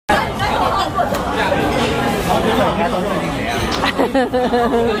问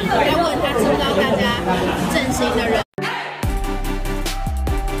他知不知道大家振兴的人。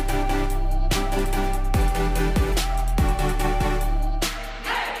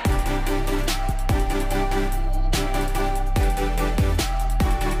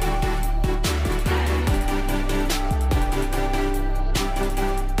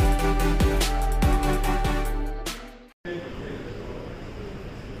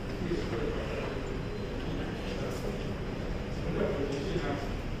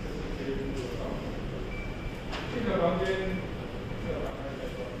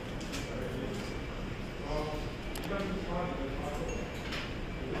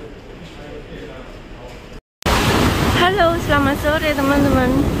Halo, selamat sore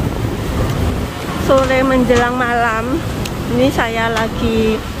teman-teman. Sore menjelang malam. Ini saya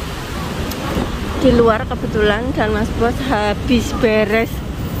lagi di luar kebetulan dan Mas Bos habis beres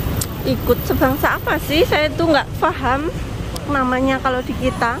ikut sebangsa apa sih? Saya tuh nggak paham namanya kalau di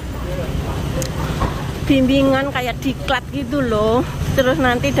kita. Bimbingan kayak diklat gitu loh. Terus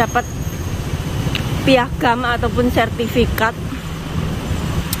nanti dapat piagam ataupun sertifikat.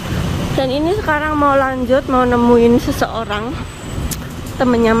 Dan ini sekarang mau lanjut, mau nemuin seseorang,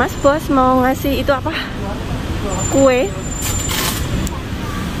 temennya Mas Bos, mau ngasih itu apa? Kue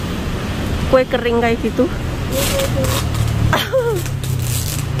kering kayak gitu.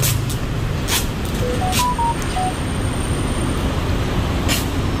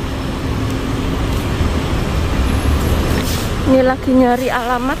 Ini lagi nyari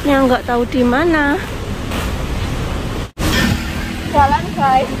alamatnya, nggak tahu di mana. Jalan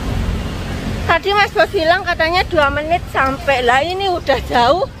guys. Tadi Mas Bos bilang katanya 2 menit sampai. Lah ini udah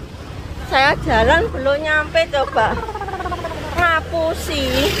jauh. Saya jalan belum nyampe, coba.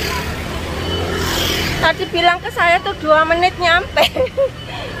 Ngapusi. Tadi bilang ke saya tuh 2 menit nyampe.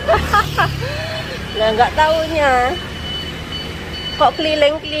 Lah nggak taunya. Kok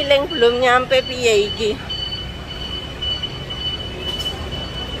keliling-keliling belum nyampe piye iki.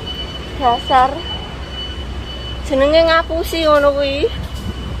 Dasar. Jenenge ngapusi ngono kuwi.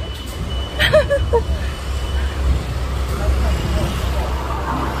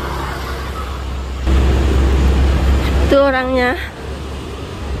 Itu orangnya.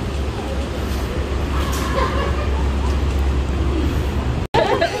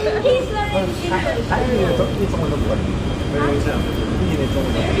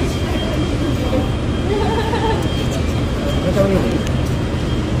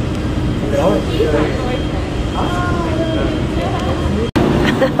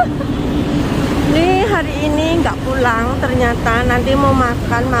 Ini hari ini nggak pulang, ternyata nanti mau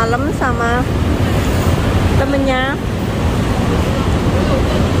makan malam sama temennya.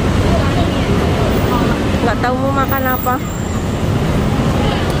 Nggak tahu mau makan apa.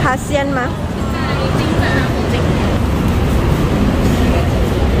 Hasian mah.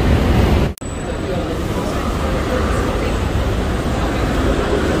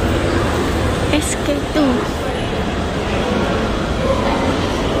 SK2.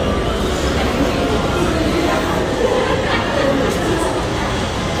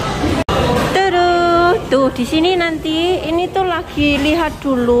 Tuh di sini nanti ini tuh lagi lihat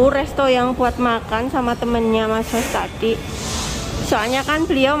dulu resto yang buat makan sama temennya Mas Bos tadi. Soalnya kan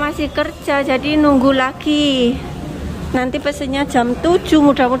beliau masih kerja jadi nunggu lagi. Nanti pesennya jam 7,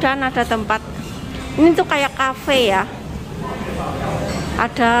 mudah-mudahan ada tempat. Ini tuh kayak cafe ya.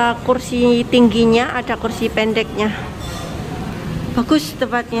 Ada kursi tingginya, ada kursi pendeknya. Bagus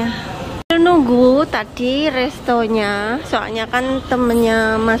tempatnya. Nunggu tadi restonya, soalnya kan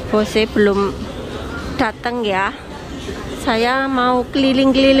temennya Mas Bose belum datang ya. Saya mau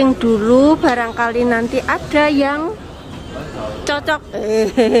keliling-keliling dulu, barangkali nanti ada yang cocok.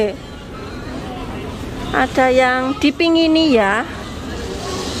 Ada yang dipingini ya.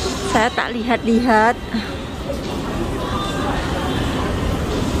 Saya tak lihat-lihat.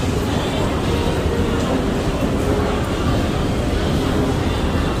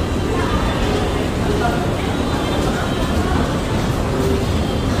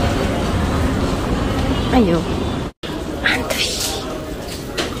 Ayo, antri.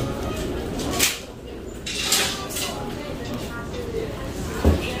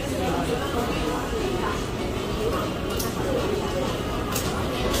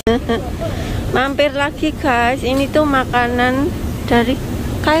 Mampir lagi guys, ini tuh makanan dari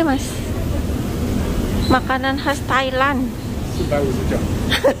kayak Mas. Makanan khas Thailand.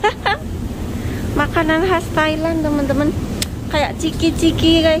 Makanan khas Thailand teman-teman. Kayak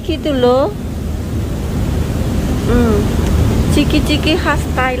ciki-ciki kayak gitu loh. Ciki-ciki khas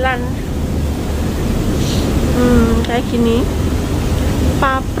Thailand. Kayak gini.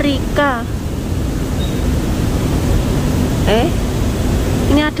 Paprika.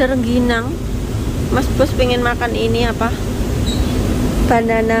 Ini ada rengginang. Mas Bos pengen makan ini apa?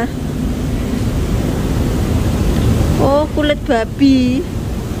 Banana. Oh, kulit babi.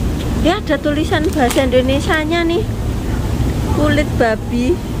 Ya, ada tulisan bahasa Indonesianya nih. Kulit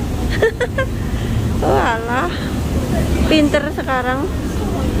babi. Oh alah, pinter sekarang.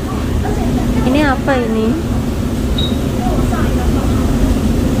 Ini apa ini?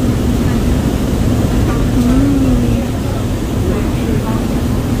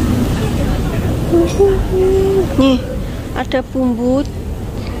 Nih, ada bumbu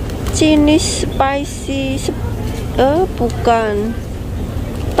Chinese spicy, bukan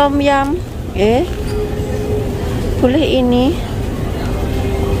tom yum. Boleh ini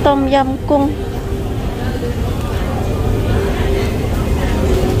tom yum kung.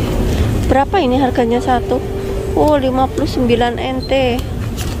 Berapa ini harganya satu? Oh, 59 NT.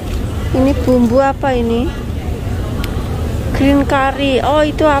 Ini bumbu apa ini? Green curry. Oh,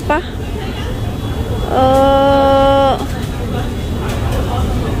 itu apa?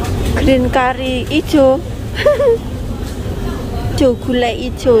 Green curry hijau. Hijau, gulai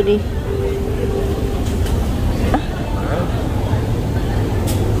hijau nih.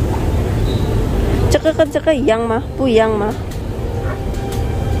 Cek yang mah, puyang mah.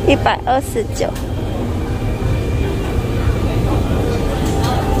 129.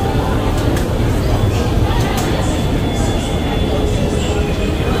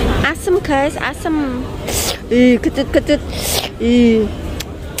 Asem guys, asem. Kecut.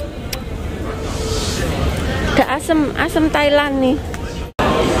 Ada asem Thailand nih.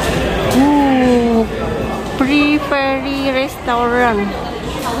 Prairie Restaurant.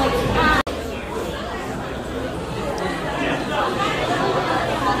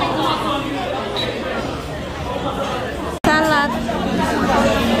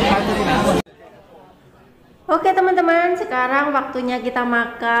 Oke teman-teman, sekarang waktunya kita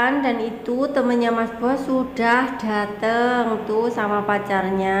makan. Dan itu temennya Mas Bos sudah dateng tuh sama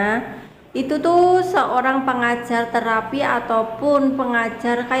pacarnya. Itu tuh seorang pengajar terapi ataupun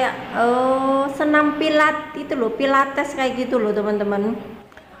pengajar kayak senam pilat itu loh, pilates kayak gitu loh teman-teman.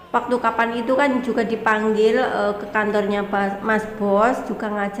 Waktu kapan itu kan juga dipanggil ke kantornya Mas Bos,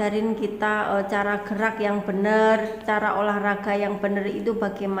 juga ngajarin kita cara gerak yang benar, cara olahraga yang benar itu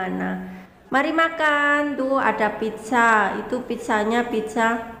bagaimana. Mari makan. Tuh ada pizza, itu pizzanya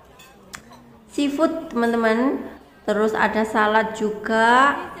pizza seafood teman-teman. Terus ada salad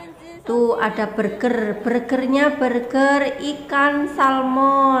juga. Tuh ada burgernya burger ikan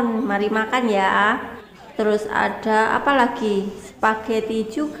salmon. Mari makan ya. Terus ada apa lagi?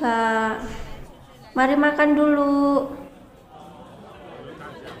 Spaghetti juga. Mari makan dulu.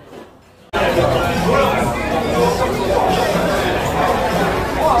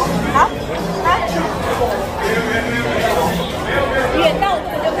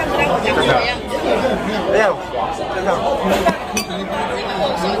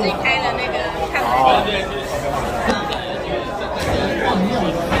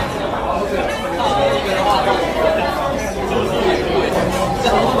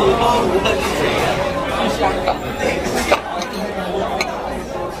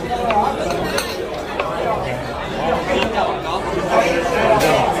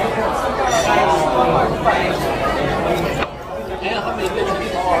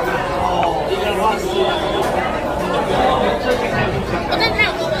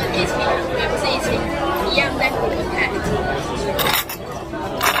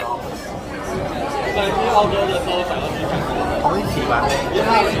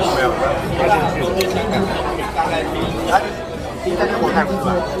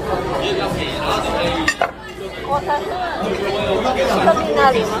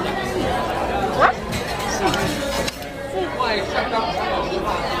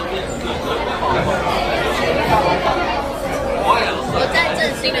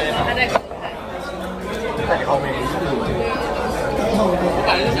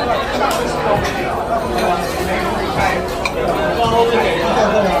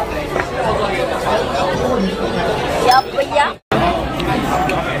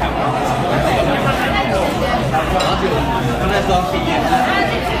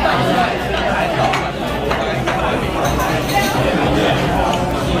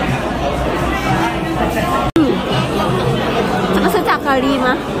 Sekali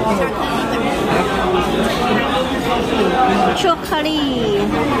mah. Cokali.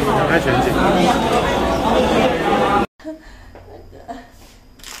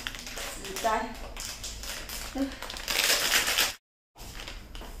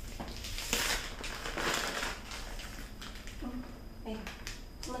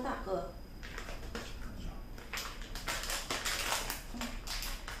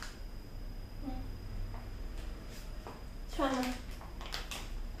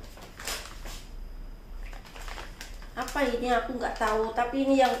 apa ini aku nggak tahu, tapi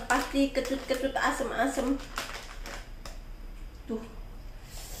ini yang pasti ketut-ketut asem-asem. Tuh,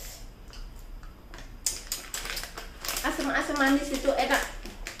 asem-asem manis itu enak.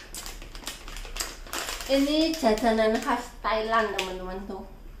 Ini jajanan khas Thailand teman-teman, tuh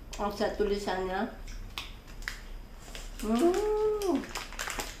ada tulisannya.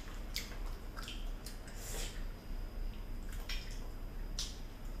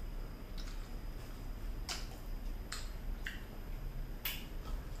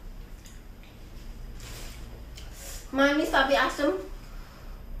 Manis tapi asem.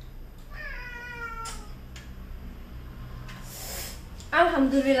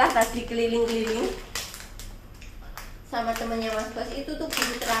 Alhamdulillah tadi keliling-keliling sama temennya Mas Bos. Itu tuh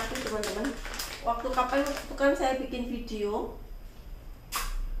guru terapi teman-teman. Waktu kapan itu kan saya bikin video,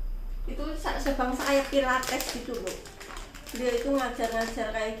 itu sebang saya pilates gitu loh. Dia itu ngajar-ngajar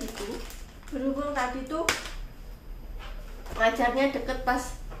kayak gitu. Berhubung tadi tuh ngajarnya deket pas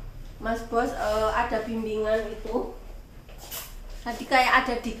Mas Bos ada bimbingan itu. Tadi kayak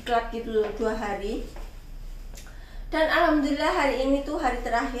ada diklat gitu loh 2 hari. Dan alhamdulillah hari ini tuh hari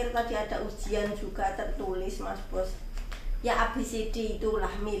terakhir, tadi ada ujian juga tertulis Mas Bos. Ya ABCD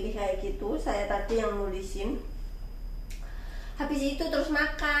itulah, milih kayak gitu. Saya tadi yang nulisin. Habis itu terus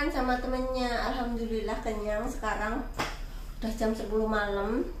makan sama temennya. Alhamdulillah kenyang. Sekarang udah jam 10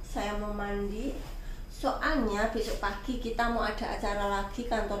 malam. Saya mau mandi. Soalnya besok pagi kita mau ada acara lagi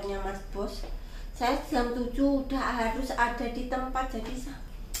kantornya Mas Bos. Saya jam 7 udah harus ada di tempat, jadi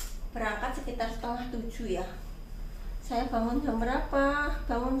berangkat sekitar setengah 7 ya. Saya bangun jam berapa?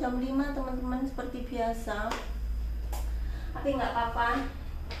 Bangun jam 5 teman-teman, seperti biasa. Tapi nggak apa-apa.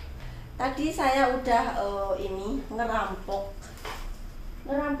 Tadi saya udah ini ngerampok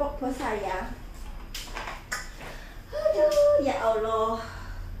bos saya. Aduh, ya Allah.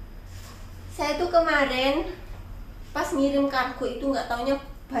 Saya tuh kemarin pas ngirim kargo itu nggak taunya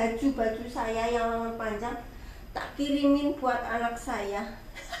baju saya yang lengan panjang tak kirimin buat anak saya.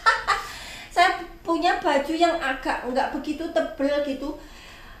 Saya punya baju yang agak nggak begitu tebel gitu,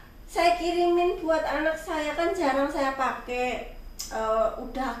 saya kirimin buat anak saya, kan jarang saya pakai,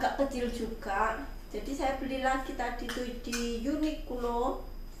 udah agak kecil juga. Jadi saya beli lagi tadi tuh di Uniqlo,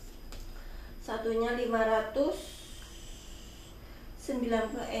 satunya 590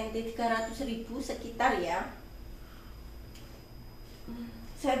 NT, 300.000 sekitar ya.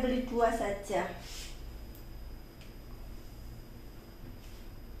 Saya beli 2 saja.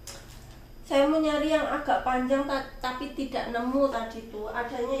 Saya mau nyari yang agak panjang tapi tidak nemu tadi tuh.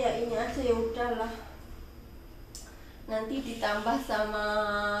 Adanya ya ini aja, ya udahlah. Nanti ditambah sama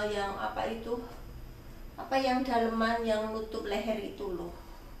yang apa itu? Apa yang daleman yang nutup leher itu loh.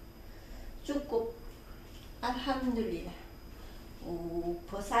 Cukup. Alhamdulillah.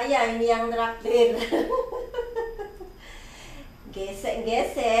 Bos saya ini yang traktir.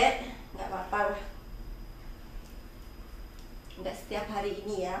 Gesek-gesek, nggak apa-apa lah. Nggak setiap hari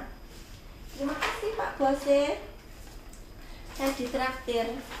ini ya. Terima kasih Pak Bos. Saya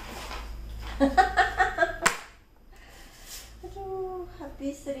ditraktir. Aduh,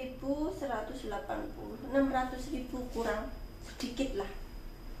 habis 1.180, 600.000 kurang sedikit lah.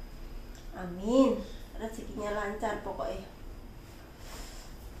 Amin, rezekinya lancar pokoknya.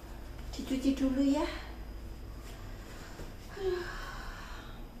 Dicuci dulu ya.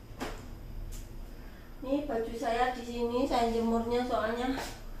 Nih baju saya di sini saya jemurnya, soalnya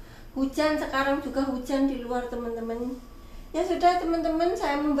hujan, sekarang juga hujan di luar teman-teman. Ya sudah teman-teman,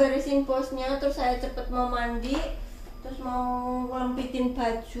 saya memberesin posnya, terus saya cepet mau mandi, terus mau lempitin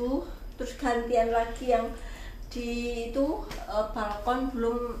baju, terus gantian lagi yang di itu balkon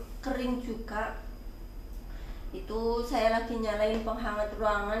belum kering juga. Itu saya lagi nyalain penghangat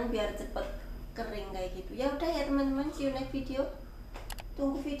ruangan biar cepet kering kayak gitu. Ya udah ya teman-teman, see you next video.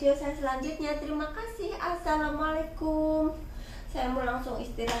 Tunggu video saya selanjutnya. Terima kasih. Assalamualaikum. Saya mau langsung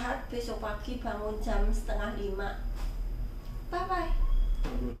istirahat, besok pagi bangun jam 4:30. Bye bye.